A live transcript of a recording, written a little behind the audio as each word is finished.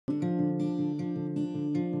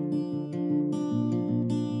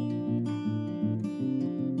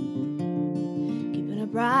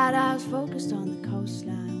clouds focused on the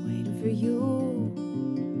coastline, waiting for you.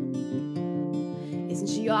 Isn't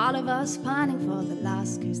she all of us pining for the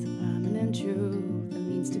last kiss, the permanent truth that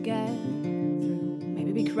means to get through?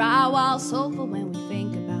 Maybe we cry while soulful when we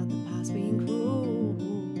think about the past being cruel.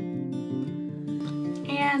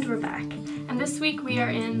 And we're back. And this week we are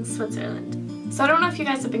in Switzerland. So I don't know if you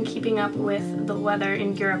guys have been keeping up with the weather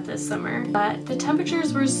in Europe this summer, but the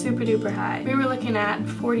temperatures were super duper high. We were looking at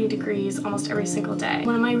 40 degrees almost every single day.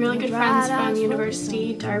 One of my really good friends from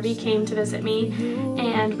university, Darby, came to visit me,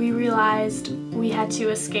 and we realized we had to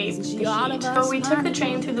escape the heat. So we took the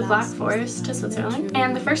train through the Black Forest to Switzerland,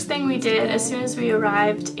 and the first thing we did as soon as we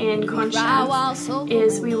arrived in Konstanz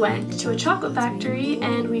is we went to a chocolate factory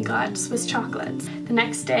and we got Swiss chocolates. The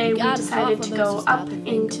next day we decided to go up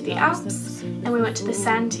into the Alps and we went to the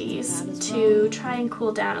Sandtees to try and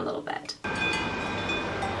cool down a little bit.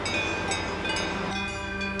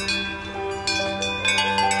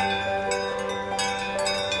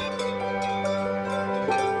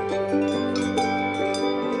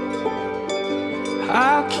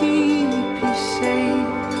 I'll keep you safe.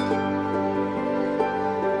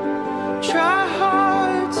 Try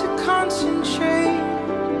hard to concentrate.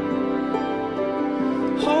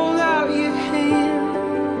 Hold out your hand.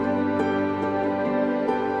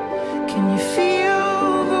 Can you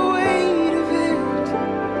feel the weight of it?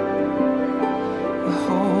 The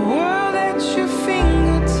whole world at your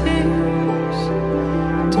fingertips.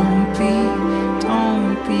 Don't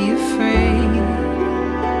be afraid.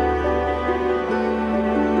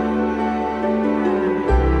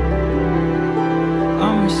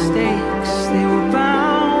 Mistakes, they were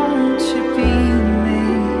bound to be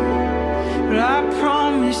made, but I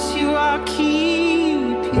promise you I'll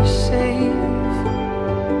keep you safe.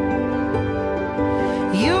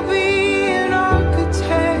 You'll be an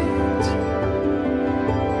architect,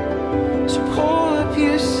 so pull up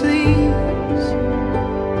your sleeves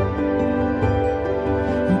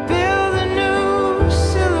and build a new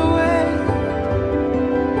silhouette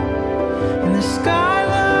in the sky.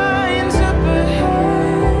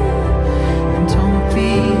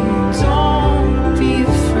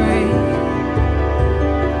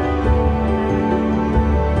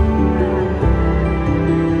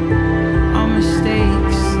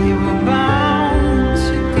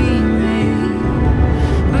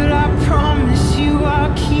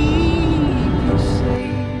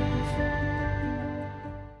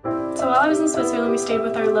 Switzerland, we stayed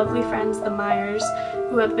with our lovely friends, the Meyers,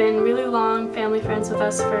 who have been really long family friends with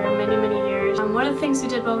us for many, many years. One of the things we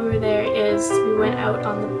did while we were there is we went out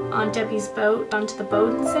on Debbie's boat onto the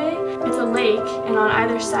Bodensee. It's a lake, and on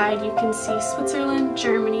either side you can see Switzerland,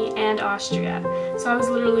 Germany, and Austria. So I was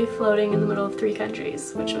literally floating in the middle of 3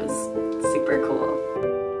 countries, which was super cool.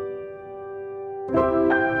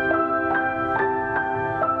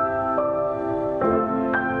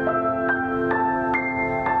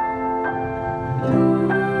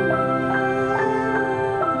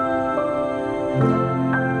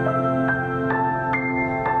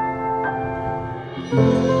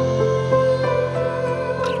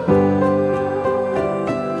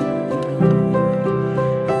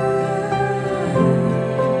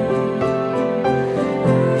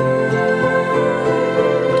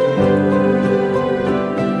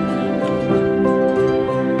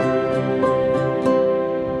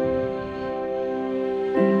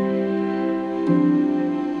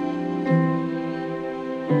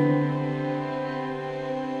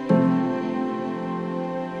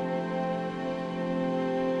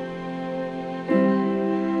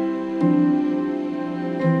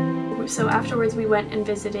 So afterwards we went and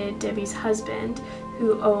visited Debbie's husband,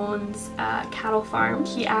 who owns a cattle farm.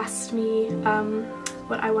 He asked me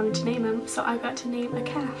what I wanted to name him, so I got to name a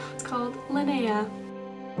calf. It's called Linnea.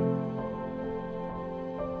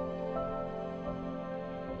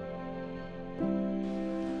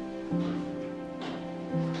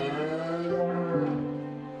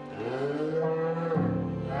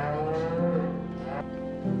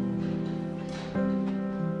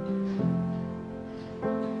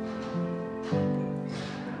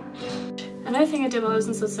 Another thing I did while I was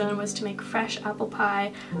in Switzerland was to make fresh apple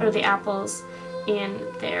pie out of the apples in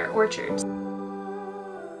their orchards.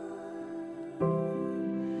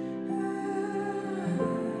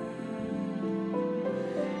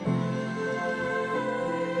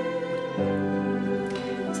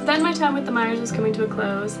 So then my time with the Meyers was coming to a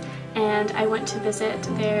close, and I went to visit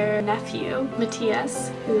their nephew,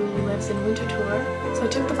 Matthias, who lives in Winterthur. So I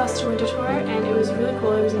took the bus to Winterthur, and it was really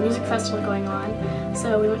cool. There was a music festival going on,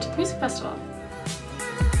 so we went to the music festival.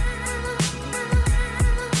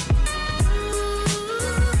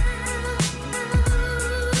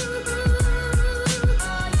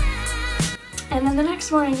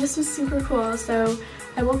 next morning, this was super cool. So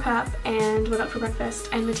I woke up and went out for breakfast,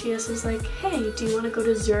 and Matthias was like, hey, do you want to go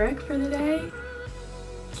to Zurich for the day?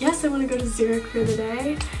 Yes, I want to go to Zurich for the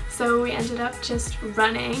day. So we ended up just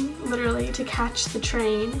running, literally, to catch the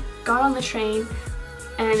train. Got on the train,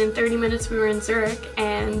 and in 30 minutes we were in Zurich,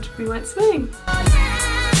 and we went swimming.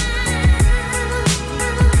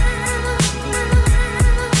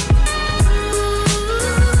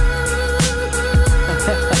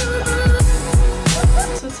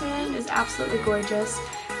 Switzerland is absolutely gorgeous.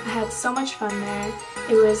 I had so much fun there.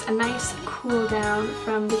 It was a nice cool down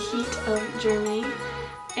from the heat of Germany,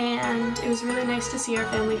 and it was really nice to see our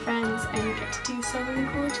family friends and get to do some really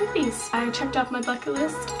cool activities. I checked off my bucket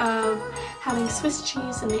list of having Swiss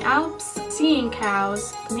cheese in the Alps, seeing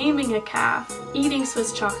cows, naming a calf, eating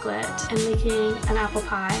Swiss chocolate, and making an apple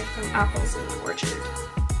pie from apples in the orchard.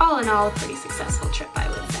 All in all, a pretty successful trip, I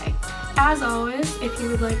would say. As always, if you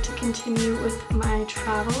would like to continue with my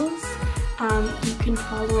travels, you can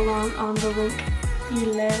follow along on the link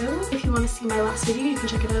below. If you want to see my last video, you can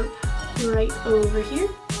check it out right over here.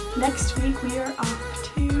 Next week we are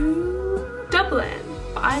off to Dublin.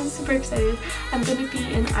 I'm super excited. I'm going to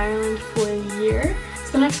be in Ireland for a year.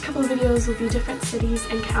 So the next couple of videos will be different cities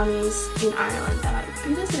and counties in Ireland that I will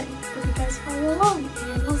be visiting. Hope you guys follow along,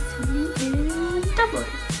 and we'll see you